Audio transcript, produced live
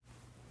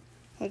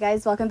Hey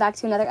guys, welcome back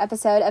to another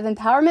episode of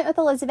Empowerment with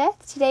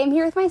Elizabeth. Today I'm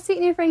here with my sweet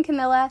new friend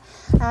Camila,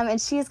 and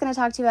she is going to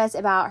talk to us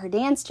about her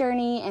dance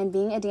journey and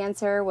being a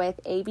dancer with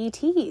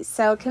ABT.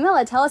 So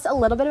Camila, tell us a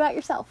little bit about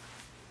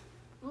yourself.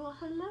 Well,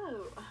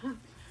 hello.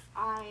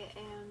 I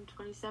am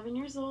 27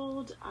 years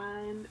old.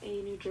 I'm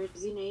a New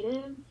Jersey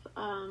native.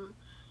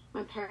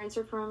 My parents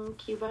are from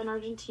Cuba and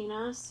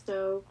Argentina,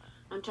 so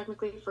I'm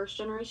technically first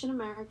generation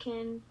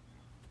American.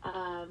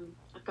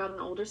 I've got an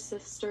older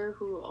sister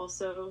who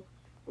also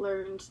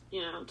learned,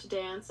 to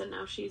dance, and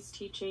now she's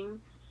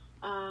teaching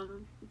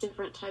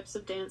different types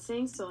of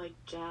dancing, so like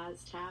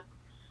jazz, tap,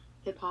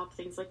 hip hop,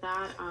 things like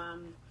that.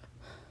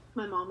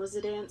 My mom was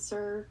a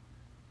dancer,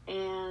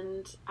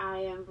 and I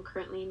am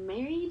currently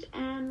married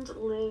and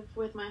live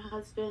with my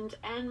husband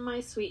and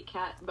my sweet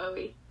cat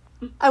Bowie.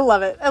 I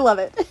love it.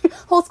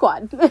 Whole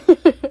squad.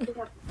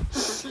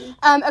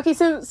 Okay,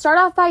 so start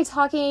off by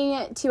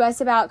talking to us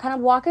about, kind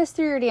of walk us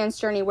through your dance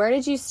journey. Where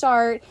did you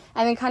start?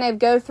 And then kind of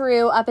go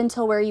through up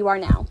until where you are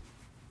now.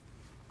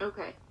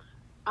 Okay.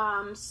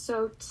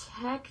 So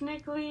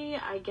technically,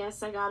 I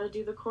guess I gotta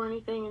do the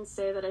corny thing and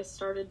say that I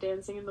started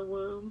dancing in the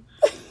womb.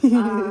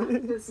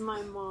 Because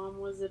my mom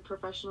was a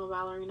professional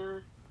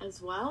ballerina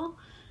as well.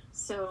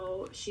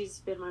 So she's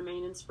been my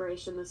main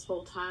inspiration this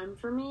whole time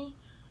for me.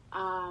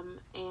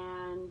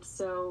 And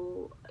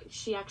so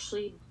she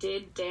actually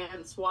did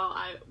dance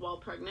while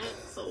pregnant,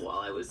 so while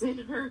I was in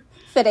her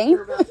fitting.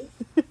 Her belly.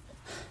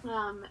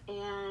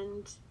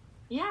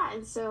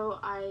 And so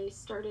I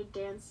started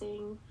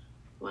dancing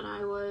when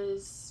I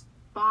was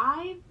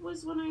 5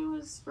 was when I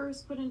was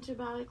first put into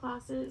ballet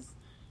classes,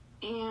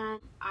 and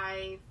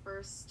I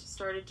first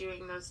started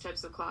doing those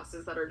types of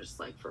classes that are just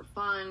like for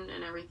fun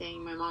and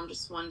everything. My mom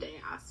just one day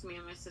asked me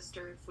and my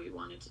sister if we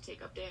wanted to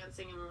take up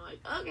dancing, and we were like,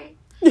 okay.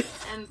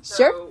 And so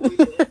sure. We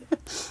did.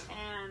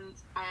 And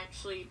I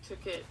actually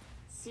took it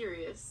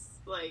serious,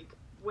 like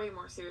way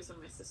more serious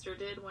than my sister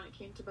did when it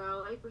came to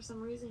ballet for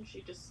some reason.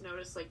 She just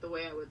noticed like the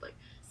way I would like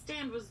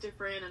stand was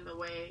different, and the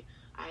way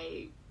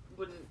I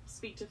wouldn't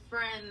speak to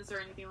friends or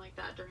anything like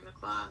that during the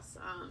class.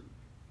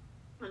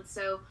 And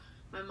so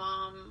my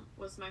mom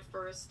was my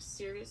first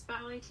serious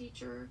ballet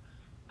teacher,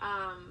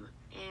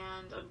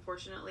 and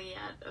unfortunately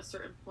at a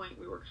certain point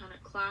we were kind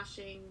of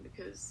clashing,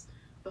 because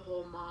the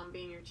whole mom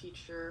being your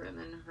teacher and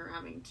then her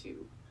having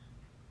to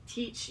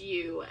teach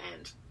you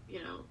and,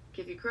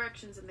 give you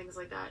corrections and things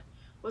like that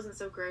wasn't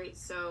so great.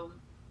 So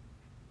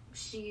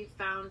she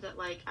found that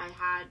like I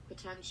had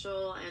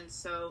potential, and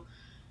so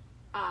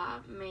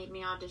made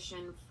me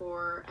audition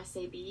for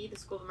SAB, the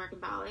School of American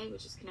Ballet,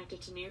 which is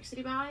connected to New York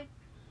City Ballet.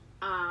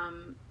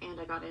 And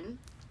I got in,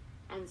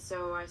 and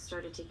so I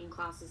started taking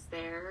classes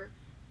there,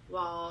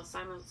 while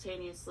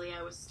simultaneously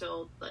I was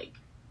still like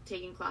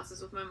taking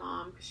classes with my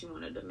mom, because she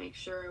wanted to make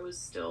sure I was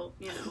still,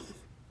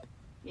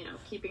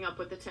 keeping up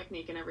with the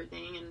technique and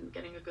everything, and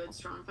getting a good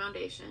strong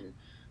foundation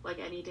like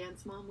any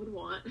dance mom would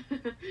want.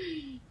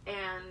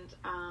 And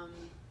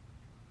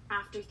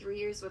after 3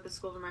 years with the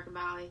School of American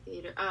Ballet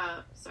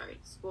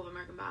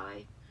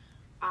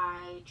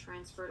I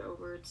transferred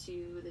over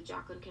to the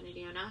Jacqueline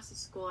Kennedy Onassis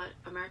School at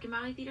American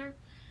Ballet Theater.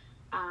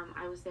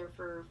 I was there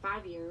for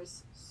 5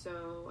 years,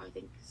 so I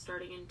think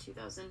starting in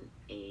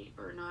 2008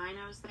 or 9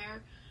 I was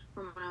there,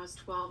 from when I was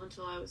 12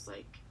 until I was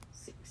like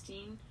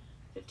 16,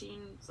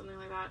 15, something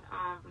like that,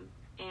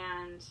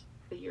 and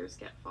the years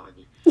get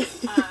foggy.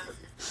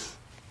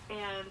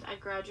 And I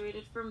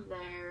graduated from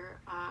there.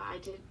 I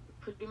did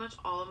pretty much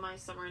all of my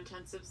summer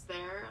intensives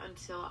there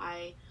until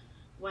I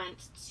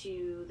went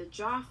to the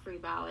Joffrey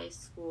Ballet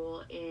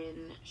School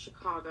in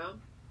Chicago,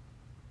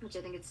 which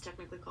I think it's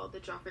technically called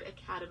the Joffrey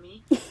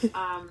Academy.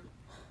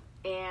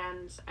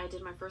 And I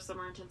did my first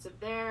summer intensive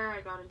there. I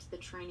got into the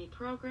trainee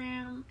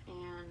program,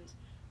 and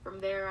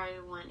from there I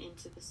went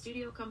into the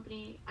studio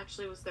company.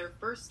 Actually, it was their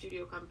first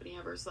studio company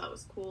ever, so that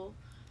was cool.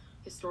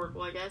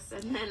 Historical, I guess.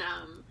 And then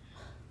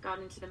got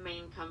into the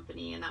main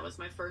company, and that was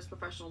my first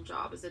professional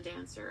job as a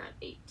dancer at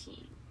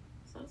 18.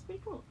 So that was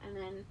pretty cool. And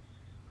then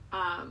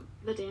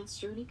the dance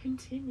journey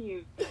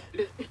continued.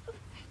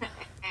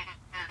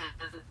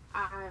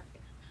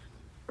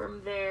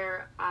 From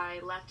there, I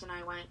left and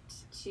I went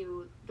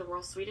to the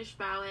Royal Swedish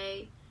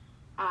Ballet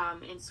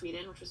in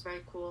Sweden, which was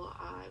very cool.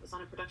 I was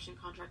on a production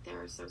contract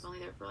there, so I was only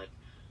there for like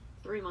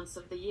 3 months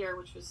of the year,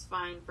 which was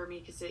fine for me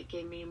because it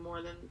gave me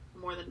more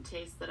than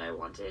taste that I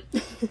wanted.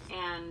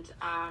 And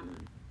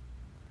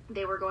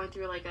they were going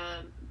through like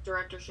a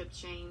directorship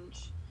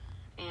change,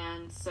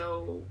 and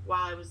so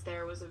while I was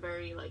there, it was a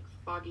very like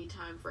foggy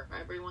time for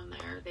everyone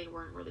there. They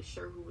weren't really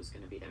sure who was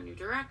going to be their new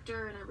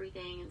director and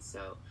everything, and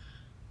so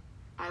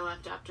I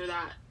left after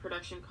that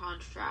production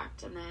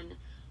contract, and then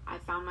I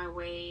found my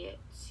way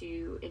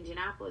to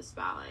Indianapolis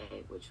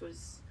Ballet, which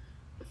was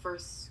the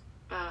first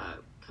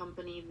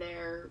company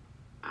there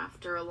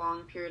after a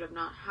long period of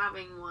not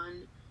having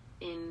one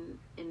in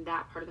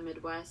that part of the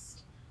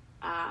Midwest.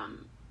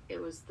 It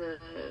was the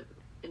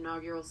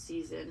inaugural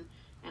season,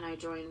 and I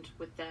joined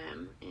with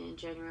them in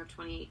January of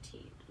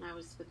 2018, and I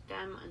was with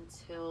them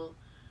until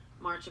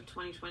March of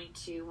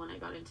 2022 when I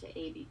got into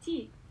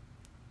ABT.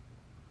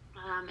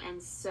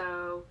 And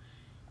so,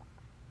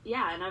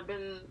 yeah, and I've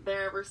been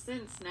there ever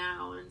since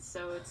now. And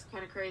so it's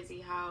kind of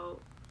crazy how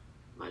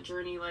my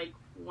journey, like,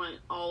 went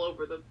all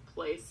over the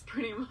place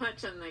pretty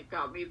much, and they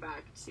got me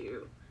back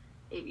to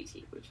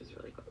ABT, which was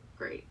really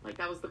great. Like,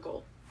 that was the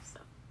goal. So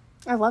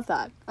I love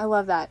that.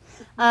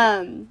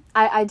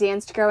 I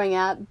danced growing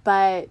up,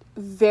 but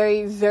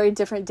very, very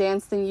different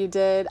dance than you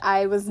did.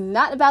 I was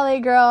not a ballet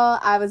girl.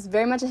 I was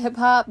very much a hip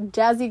hop,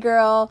 jazzy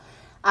girl.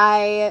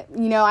 I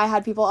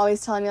had people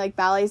always telling me, like,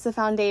 ballet's the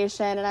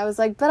foundation, and I was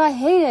like, but I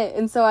hate it,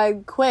 and so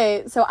I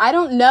quit. So I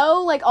don't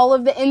know, like, all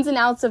of the ins and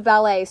outs of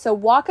ballet. So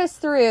walk us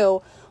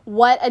through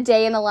what a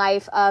day in the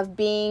life of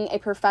being a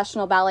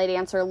professional ballet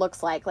dancer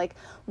looks like. Like,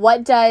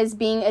 what does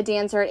being a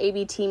dancer at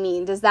ABT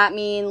mean? Does that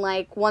mean,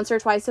 like, once or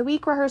twice a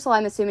week rehearsal?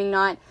 I'm assuming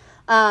not.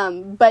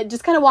 But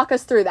just kind of walk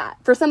us through that.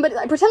 For somebody,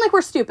 like, pretend like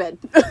we're stupid.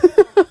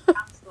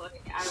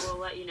 Absolutely. I will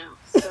let you know.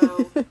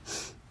 So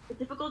the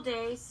typical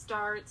day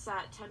starts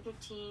at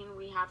 10:15.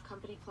 We have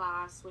company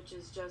class, which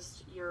is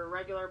just your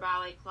regular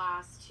ballet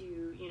class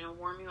to,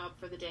 warm you up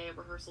for the day of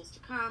rehearsals to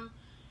come.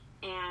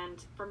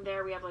 And from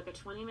there, we have, like, a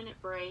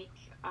 20-minute break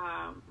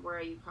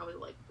where you probably,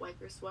 like, wipe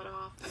your sweat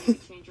off, maybe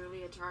change your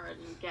leotard,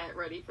 and get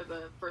ready for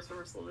the first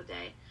rehearsal of the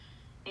day.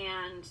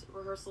 And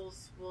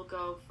rehearsals will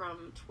go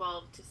from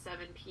 12 to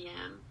 7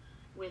 p.m.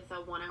 with a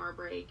 1-hour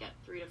break at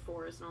 3 to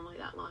 4 is normally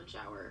that lunch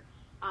hour.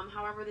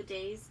 However, the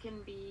days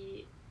can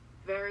be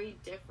very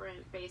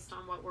different based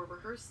on what we're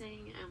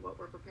rehearsing and what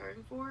we're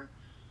preparing for.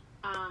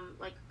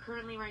 Like,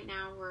 currently right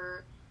now,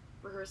 we're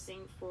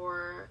rehearsing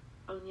for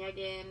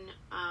Onegin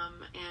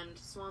and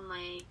Swan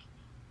Lake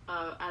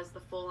as the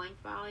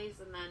full-length ballets,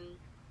 and then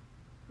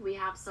we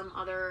have some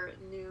other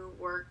new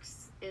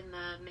works in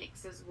the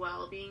mix as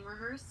well being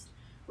rehearsed,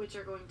 which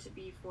are going to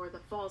be for the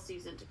fall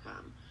season to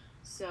come.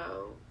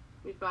 So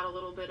we've got a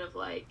little bit of,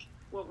 like,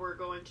 what we're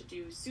going to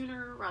do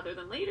sooner rather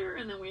than later,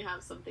 and then we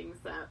have some things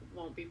that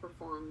won't be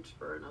performed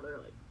for another,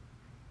 like,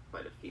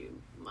 quite a few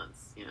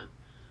months,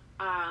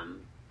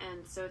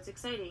 and so it's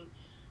exciting.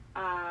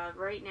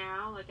 Right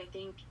now, like, I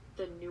think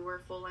the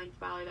newer full-length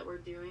ballet that we're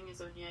doing is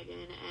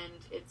Onegin, and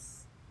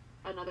it's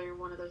another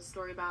one of those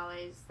story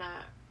ballets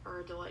that are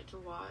a delight to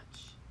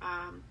watch.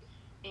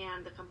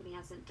 And the company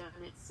hasn't done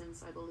it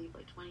since, I believe,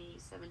 like,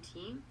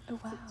 2017. Oh,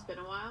 wow. So it's been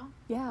a while.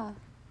 Yeah.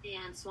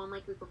 And Swan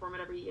Lake, we perform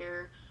it every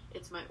year.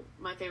 It's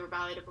my favorite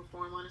ballet to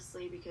perform,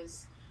 honestly,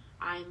 because,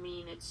 I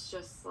mean, it's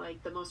just,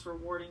 like, the most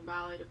rewarding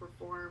ballet to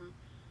perform.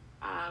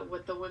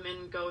 What the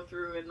women go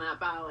through in that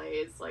ballet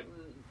is, like,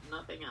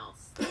 nothing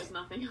else. There's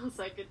nothing else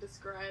I could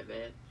describe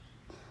it.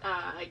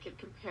 I could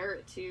compare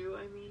it to,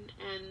 I mean,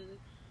 and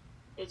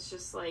it's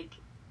just, like,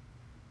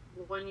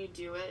 when you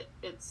do it,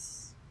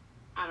 it's,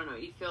 I don't know,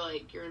 you feel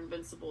like you're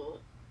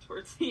invincible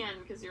towards the end,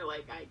 because you're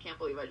like, I can't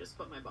believe I just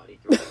put my body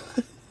through all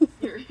that.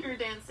 You're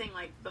dancing,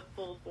 like, the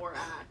full 4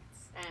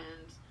 acts,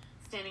 and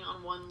standing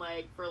on one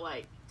leg for,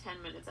 like,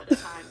 10 minutes at a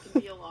time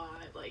can be a lot.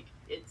 Like,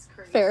 it's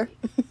crazy. Fair.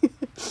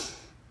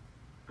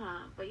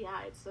 But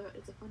yeah, it's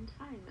a fun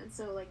time, and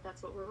so, like,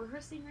 that's what we're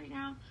rehearsing right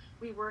now.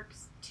 We work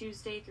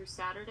Tuesday through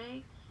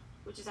Saturday,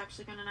 which is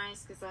actually kind of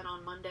nice, because then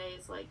on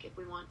Mondays, like, if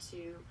we want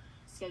to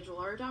schedule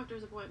our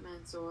doctor's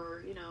appointments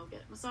or,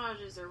 get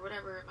massages or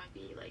whatever it might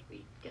be, like,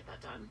 we get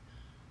that done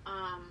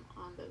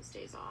on those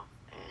days off.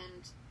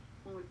 And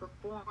when we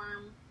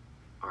perform,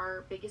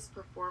 our biggest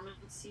performance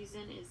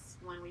season is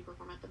when we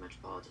perform at the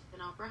Metropolitan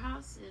Opera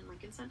House in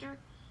Lincoln Center.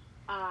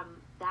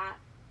 That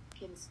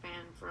can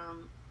span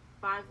from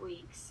 5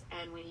 weeks,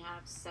 and we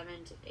have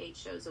 7 to 8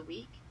 shows a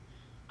week.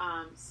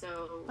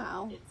 So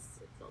wow. It's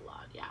a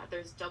lot. Yeah,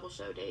 there's double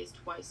show days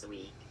twice a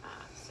week,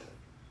 so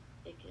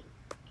it can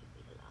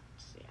be a lot.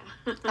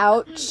 Yeah.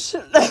 Ouch.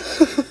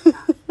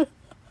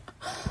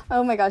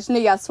 Oh my gosh. No,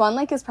 yeah, Swan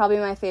Lake is probably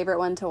my favorite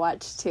one to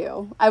watch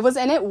too. I was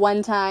in it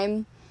one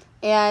time,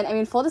 and I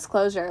mean, full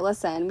disclosure,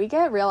 listen, we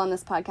get real on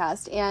this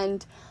podcast,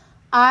 and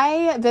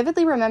I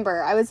vividly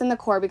remember I was in the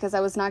corps because I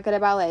was not good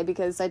at ballet,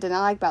 because I did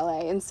not like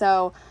ballet, and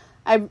so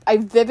I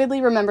vividly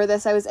remember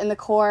this. I was in the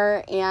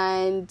corps,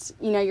 and,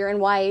 you're in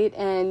white,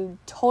 and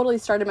totally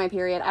started my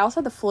period. I also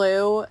had the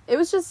flu. It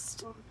was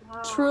just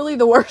truly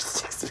the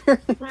worst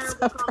experience.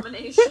 Terrible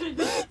combination.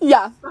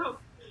 Yeah.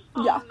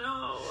 Yeah.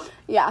 No.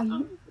 Yeah.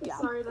 I'm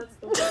sorry, that's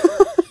the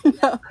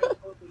worst. No. I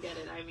totally get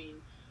it. I mean,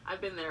 I've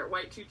been there.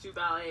 White tutu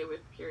ballet with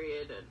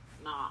period, and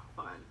not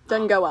fun.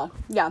 Doesn't go well.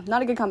 Yeah,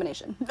 not a good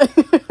combination.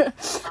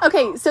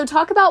 Okay, so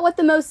talk about what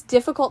the most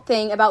difficult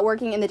thing about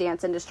working in the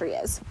dance industry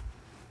is.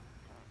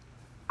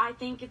 I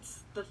think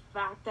it's the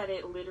fact that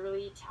it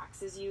literally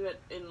taxes you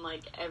in,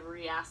 like,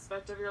 every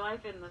aspect of your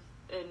life, in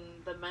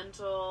the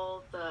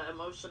mental, the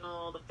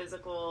emotional, the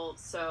physical.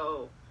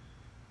 So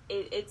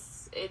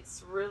it's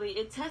really,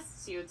 it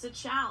tests you. It's a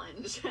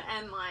challenge,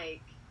 and,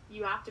 like,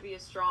 you have to be a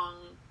strong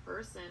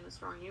person, a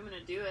strong human to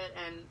do it.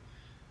 And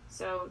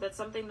so that's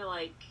something to,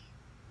 like,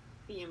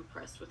 be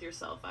impressed with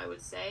yourself, I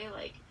would say,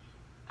 like,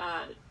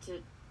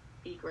 to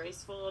be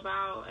graceful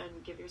about,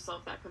 and give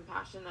yourself that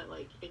compassion that,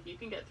 like, if you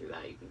can get through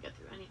that, you can get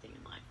through anything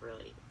in life,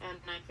 really. And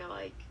I feel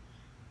like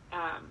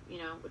You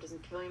know, it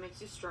doesn't kill you, it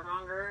makes you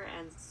stronger.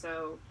 And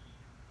so,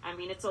 I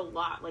mean, it's a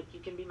lot. Like, you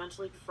can be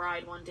mentally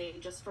fried one day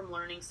just from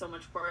learning so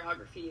much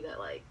choreography that,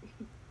 like,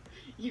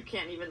 you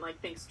can't even, like,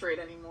 think straight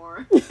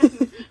anymore.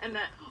 And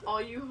that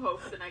all you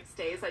hope the next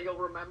day is that you'll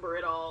remember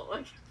it all,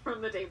 like,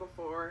 from the day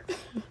before.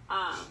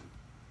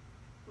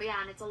 But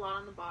yeah, and it's a lot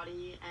on the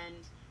body, and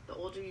the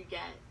older you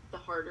get, the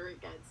harder it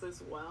gets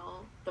as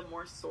well. The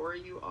more sore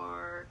you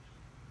are,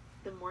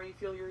 the more you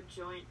feel your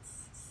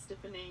joints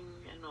stiffening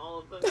and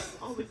all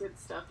the good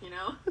stuff, you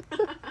know?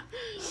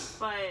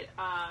 But,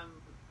 I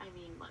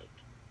mean, like,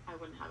 I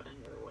wouldn't have it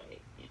any other way,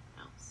 you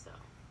know, so.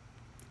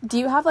 Do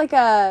you have, like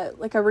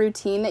a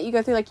routine that you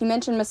go through? Like, you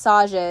mentioned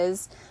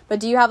massages, but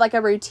do you have, like,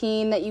 a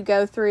routine that you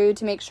go through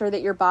to make sure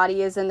that your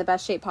body is in the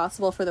best shape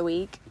possible for the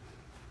week?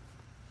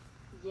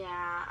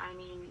 Yeah, I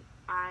mean,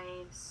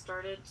 I've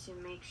started to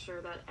make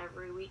sure that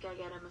every week I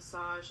get a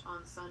massage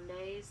on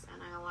Sundays,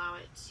 and I allow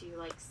it to,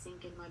 like,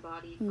 sink in my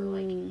body for,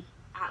 like,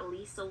 at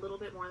least a little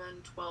bit more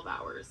than 12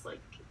 hours.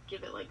 Like,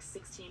 give it, like,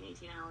 16,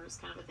 18 hours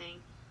kind of a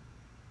thing.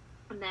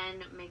 And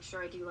then make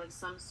sure I do, like,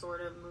 some sort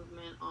of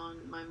movement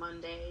on my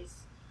Mondays.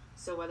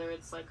 So whether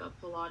it's, like, a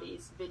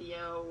Pilates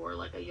video or,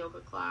 like, a yoga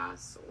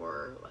class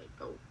or, like,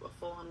 a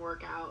full-on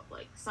workout,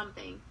 like,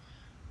 something.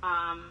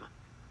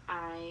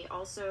 I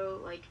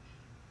also, like,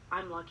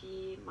 I'm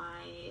lucky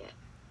my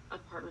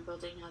apartment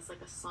building has,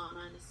 like, a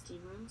sauna and a steam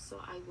room, so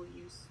I will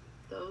use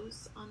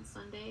those on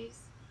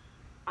Sundays.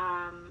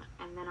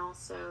 And then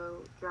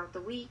also throughout the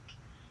week,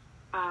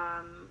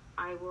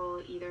 I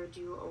will either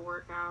do a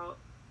workout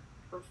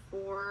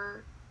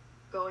before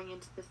going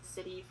into the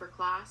city for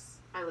class.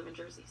 I live in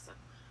Jersey, so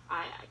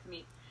I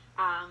commute.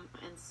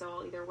 And so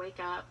I'll either wake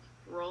up,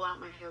 roll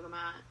out my yoga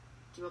mat,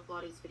 do a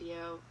Pilates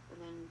video,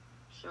 and then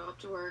show up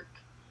to work,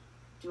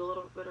 do a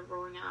little bit of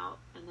rolling out,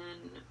 and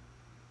then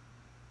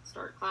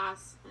start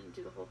class and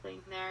do the whole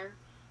thing there.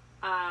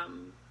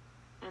 And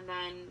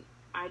then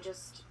I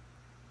just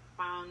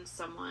found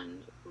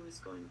someone who's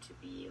going to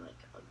be, like,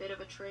 a bit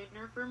of a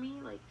trainer for me,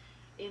 like,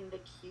 in the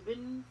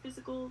Cuban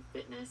physical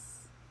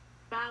fitness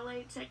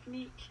ballet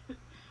technique.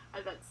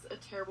 That's a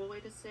terrible way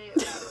to say it,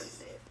 but how do I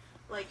say it?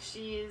 Like,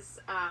 she's,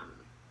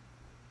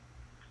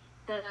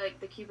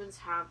 the Cubans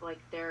have, like,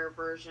 their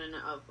version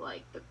of,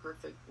 like, the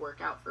perfect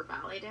workout for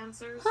ballet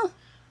dancers. Huh.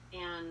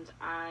 And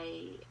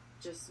I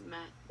just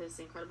met this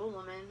incredible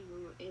woman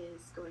who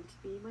is going to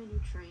be my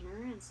new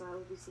trainer, and so I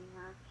will be seeing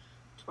her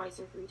 2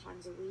 or 3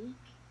 times a week,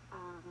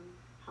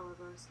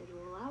 however our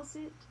schedule allows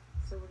it.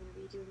 So we're going to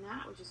be doing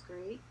that, which is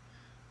great.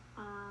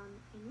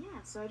 And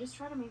yeah, so I just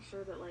try to make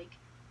sure that, like,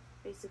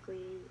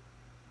 basically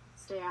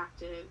stay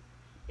active.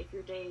 If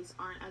your days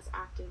aren't as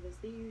active as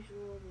the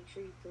usual, make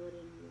sure you fill it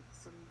in with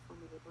some form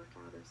of a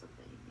workout or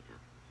something, you know.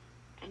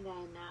 And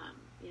then,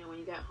 you know, when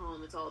you get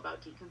home, it's all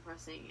about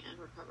decompressing and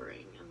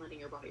recovering and letting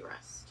your body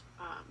rest.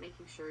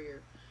 Making sure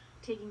you're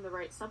taking the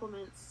right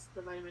supplements,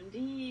 the vitamin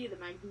D, the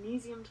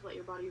magnesium to let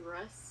your body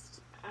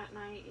rest at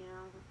night, you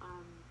know.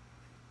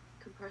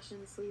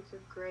 Compression sleeves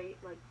are great,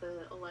 like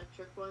the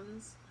electric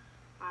ones.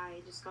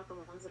 I just got the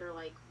ones that are,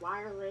 like,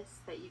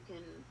 wireless that you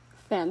can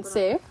Fancy. put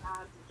on your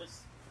abs and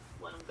just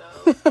let them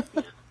go,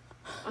 you know.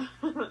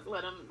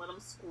 let them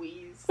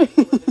squeeze the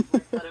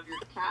living out of your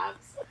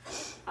calves.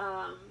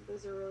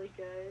 Those are really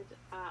good.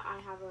 I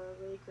have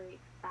a really great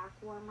back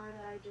warmer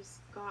that I just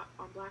got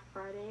on Black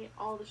Friday.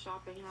 All the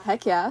shopping happens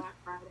Heck yeah. on Black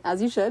Friday.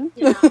 As you should.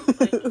 You know,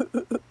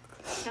 like,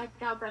 check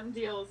out them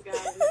deals, guys.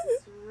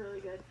 It's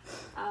really good.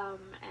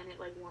 And it,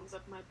 like, warms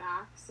up my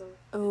back. So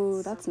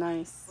Oh, that's so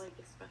nice. Like,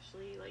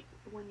 especially, like,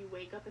 when you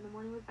wake up in the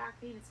morning with back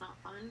pain, it's not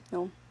fun.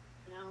 No.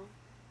 You know?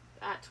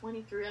 At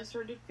 23, I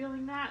started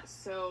feeling that,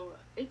 so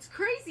it's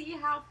crazy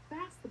how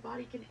fast the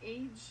body can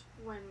age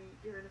when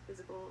you're in a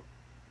physical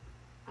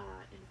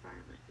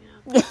environment, you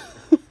know?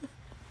 So,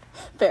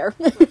 Fair.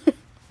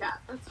 yeah,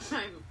 that's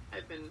what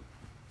I've been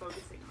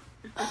focusing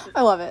on.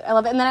 I love it.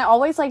 And then I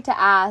always like to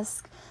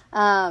ask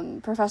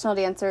professional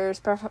dancers,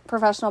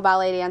 professional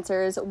ballet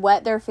dancers,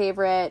 what their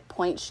favorite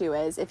point shoe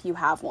is, if you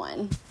have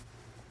one.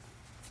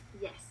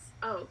 Yes.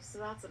 Oh, so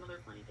that's another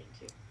funny thing,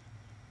 too.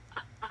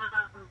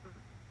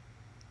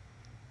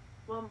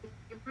 Well, my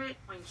favorite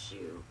point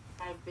shoe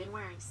I've been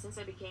wearing since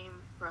I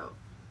became pro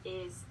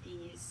is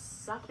these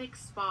Suffolk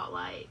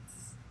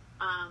Spotlights.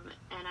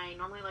 And I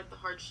normally like the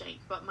hard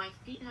shank, but my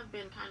feet have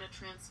been kind of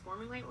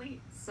transforming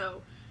lately.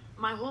 So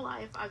my whole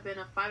life I've been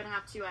a 5.5,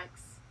 2X,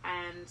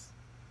 and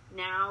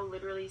now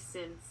literally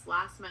since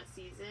last Met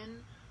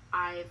season,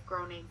 I've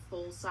grown a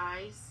full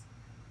size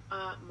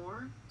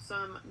more. So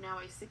I'm now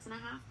a 6.5,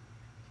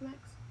 2X.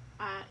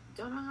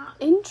 Don't know how.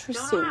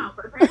 Interesting. Don't know how,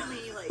 but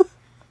apparently, like,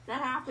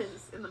 that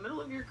happens in the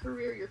middle of your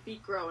career. Your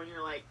feet grow, and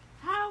you're like,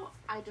 how?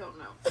 I don't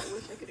know. I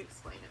wish I could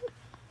explain it.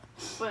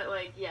 But,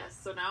 like, yes.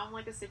 So now I'm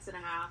like a 6.5,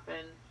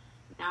 and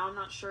now I'm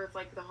not sure if,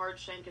 like, the hard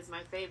shank is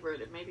my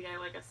favorite. Maybe I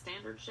like a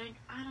standard shank.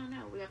 I don't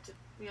know. We have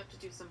to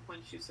do some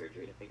point shoe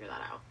surgery to figure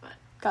that out. But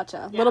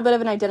gotcha. A yeah. little bit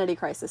of an identity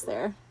crisis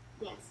there.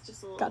 Yes,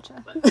 just a little.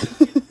 Gotcha. But,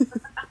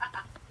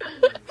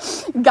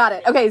 Got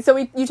it. Okay, so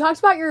you talked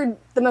about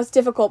the most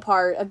difficult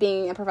part of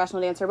being a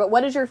professional dancer, but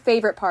what is your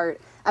favorite part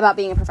about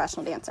being a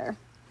professional dancer?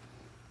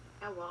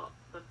 Oh, well,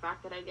 the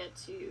fact that I get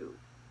to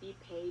be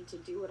paid to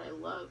do what I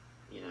love,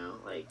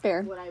 like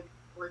Fair. What I've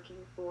been working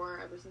for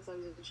ever since I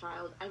was a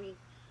child. I mean,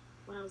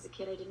 when I was a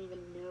kid, I didn't even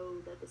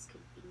know that this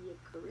could be a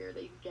career,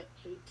 that you could get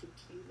paid to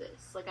do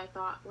this. Like, I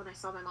thought when I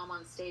saw my mom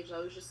on stage, I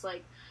was just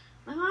like,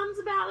 my mom's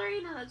a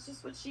ballerina, that's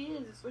just what she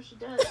is, it's what she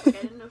does. Like,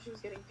 I didn't know she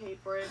was getting paid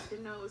for it, I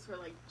didn't know it was her,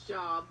 like,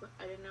 job,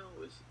 I didn't know it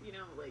was,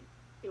 like,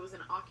 it was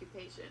an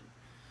occupation.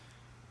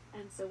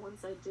 And so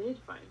once I did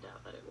find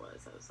out that it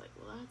was, I was like,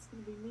 well, that's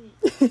gonna be me.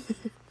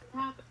 It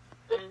happened.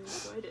 And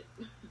so I did.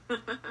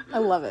 I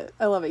love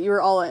it. You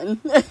were all in.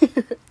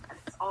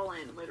 It's all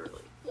in,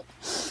 literally.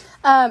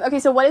 Okay,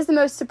 so what is the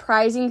most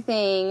surprising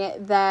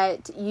thing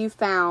that you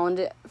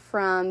found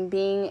from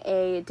being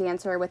a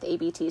dancer with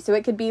ABT? So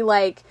it could be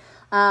like,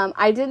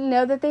 I didn't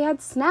know that they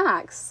had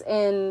snacks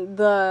in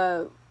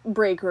the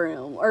break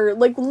room, or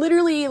like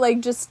literally like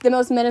just the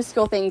most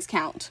minuscule things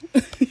count.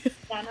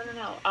 Yeah,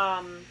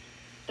 no.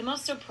 The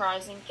most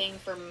surprising thing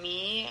for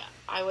me,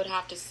 I would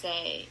have to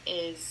say,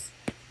 is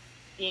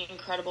the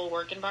incredible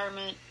work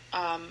environment.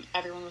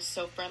 Everyone was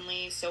so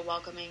friendly, so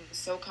welcoming,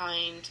 so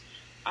kind.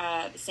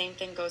 The same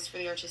thing goes for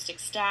the artistic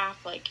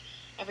staff. Like,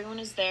 everyone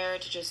is there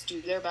to just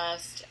do their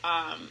best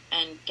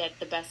and get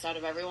the best out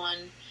of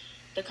everyone.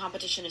 The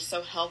competition is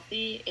so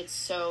healthy. It's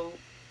so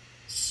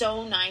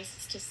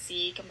nice to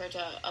see compared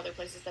to other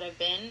places that I've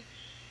been.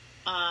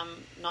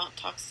 Not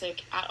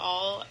toxic at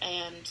all,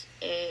 and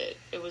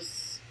it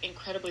was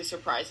incredibly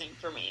surprising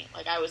for me.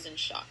 Like, I was in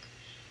shock.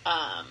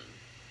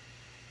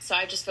 So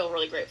I just feel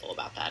really grateful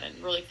about that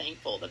and really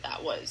thankful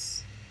that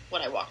was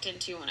what I walked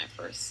into when I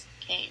first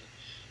came.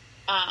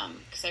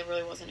 Because I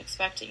really wasn't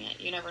expecting it.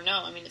 You never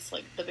know. I mean, it's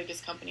like the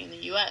biggest company in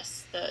the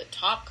U.S., the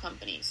top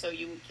company, so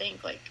you would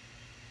think like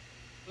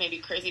maybe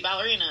crazy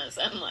ballerinas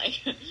and like,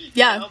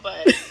 yeah,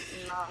 but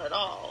not at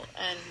all.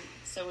 And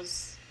so it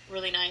was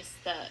really nice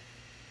that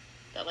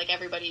like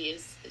everybody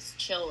is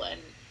chill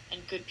and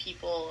good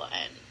people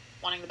and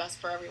wanting the best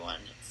for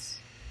everyone.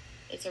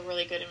 It's a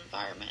really good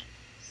environment.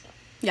 So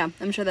yeah,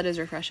 I'm sure that is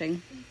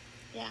refreshing.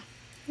 Yeah,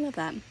 I love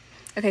that.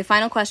 Okay,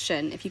 final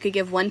question. If you could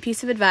give one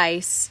piece of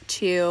advice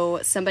to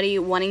somebody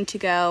wanting to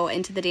go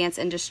into the dance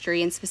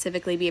industry and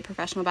specifically be a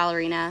professional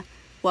ballerina,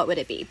 what would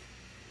it be?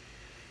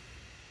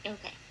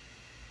 Okay.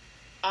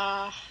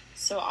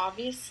 So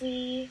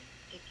obviously,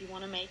 if you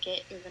want to make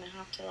it, you're going to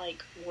have to,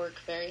 like,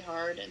 work very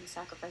hard and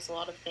sacrifice a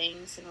lot of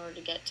things in order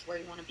to get to where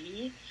you want to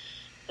be.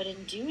 But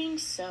in doing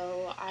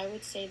so, I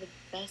would say the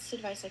best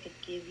advice I could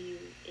give you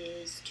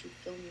is to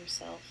film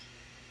yourself.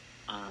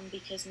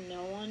 Because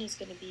no one is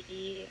going to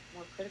be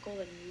more critical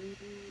than you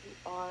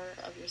are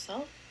of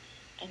yourself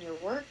and your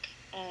work.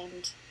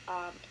 And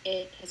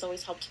it has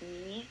always helped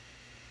me,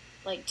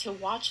 like, to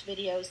watch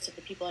videos of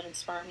the people that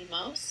inspire me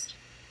most.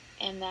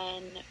 And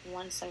then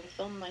once I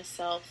film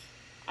myself,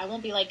 I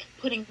won't be, like,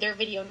 putting their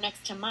video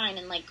next to mine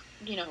and, like,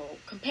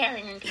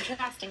 comparing and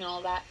contrasting and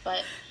all that.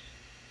 But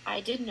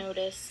I did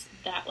notice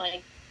that,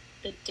 like,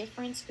 the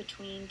difference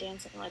between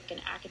dancing like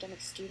an academic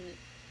student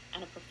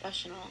and a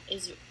professional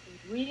is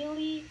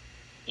really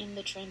in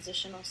the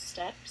transitional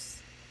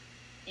steps,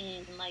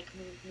 in like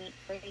movement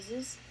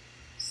phrases.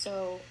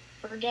 So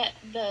forget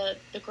the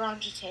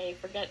grand jeté,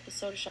 forget the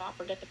saut de chat,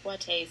 forget the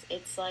fouettes.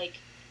 It's like,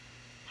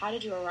 how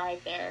did you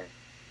arrive there?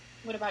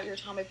 What about your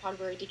tombe pas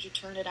de bourrée? Did you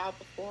turn it out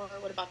before?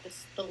 What about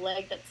the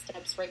leg that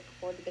steps right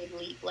before the big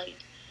leap? Like,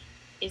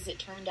 is it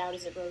turned out?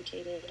 Is it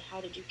rotated?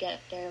 How did you get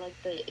there? Like,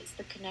 it's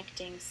the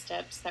connecting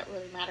steps that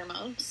really matter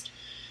most.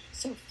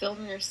 So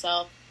film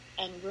yourself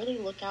and really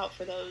look out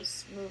for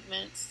those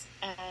movements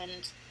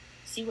and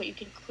see what you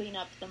can clean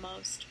up the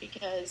most,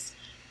 because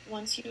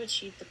once you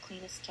achieve the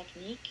cleanest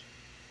technique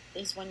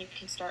is when you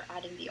can start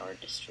adding the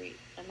artistry,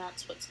 and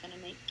that's what's going to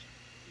make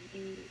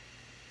you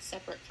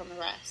separate from the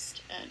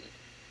rest and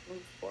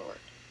move forward.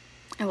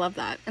 I love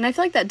that. And I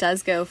feel like that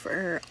does go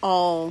for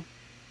all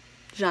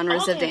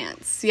genres of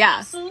dance.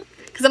 Yeah.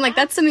 Because I'm like,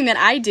 that's something that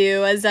I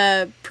do as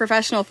a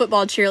professional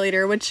football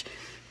cheerleader, which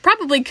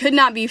probably could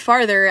not be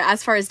farther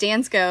as far as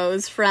dance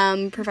goes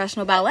from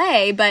professional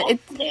ballet, but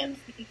it's...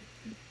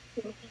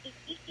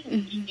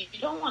 You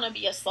don't want to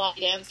be a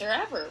sloppy dancer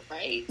ever,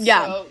 right?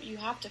 Yeah. So you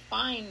have to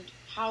find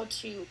how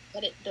to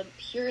get it the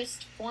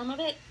purest form of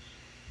it,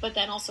 but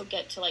then also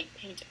get to like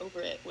paint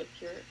over it with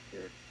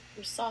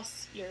your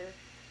sauce, your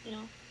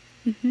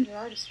your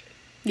artistry.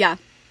 Yeah.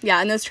 Yeah,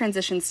 and those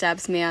transition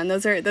steps, man,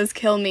 those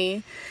kill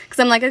me. Because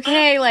I'm like,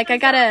 okay, like, I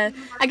gotta,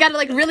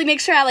 like, really make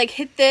sure I, like,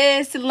 hit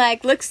this and,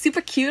 like, look super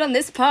cute on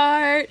this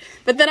part.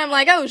 But then I'm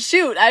like, oh,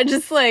 shoot, I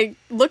just, like,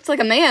 looked like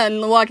a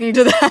man walking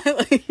to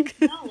that. Like.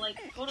 No, like,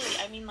 totally.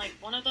 I mean, like,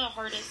 one of the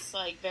hardest,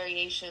 like,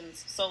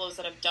 variations, solos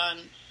that I've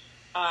done,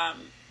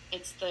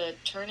 it's the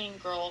Turning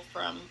Girl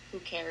from Who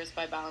Cares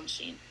by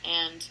Balanchine.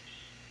 And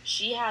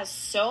she has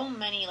so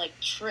many, like,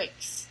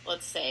 tricks,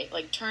 let's say,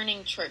 like,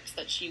 turning tricks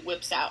that she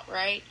whips out,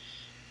 right?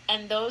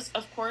 And those,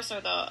 of course,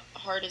 are the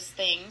hardest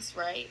things,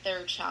 right?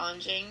 They're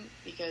challenging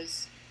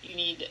because you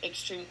need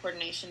extreme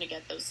coordination to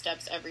get those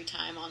steps every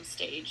time on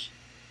stage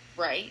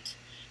right.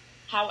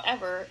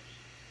 However,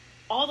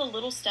 all the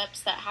little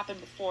steps that happen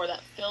before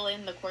that fill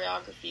in the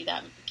choreography,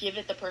 that give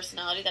it the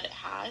personality that it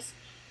has,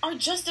 are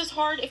just as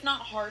hard, if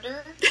not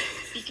harder,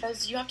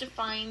 because you have to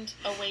find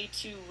a way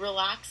to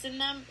relax in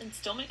them and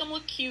still make them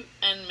look cute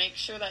and make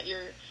sure that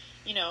you're,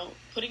 you know,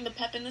 putting the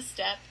pep in the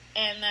step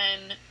and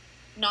then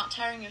not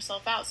tiring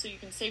yourself out so you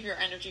can save your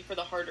energy for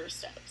the harder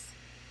steps.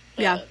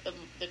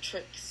 The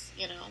tricks,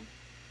 you know.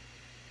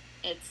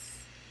 It's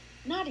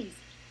not easy,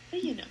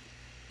 but you know.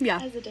 Yeah.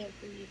 As a dancer,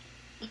 you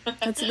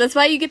That's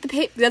why you get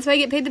that's why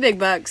you get paid the big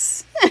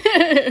bucks.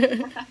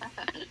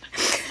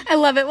 I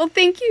love it. Well,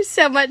 thank you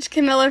so much,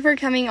 Camila, for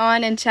coming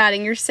on and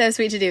chatting. You're so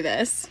sweet to do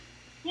this.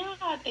 Yeah,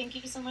 thank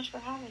you so much for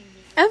having me.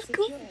 Of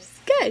course.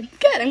 Good.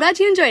 I'm glad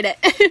you enjoyed it.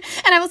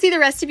 And I will see the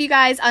rest of you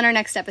guys on our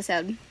next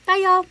episode.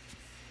 Bye, y'all.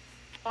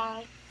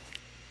 Bye.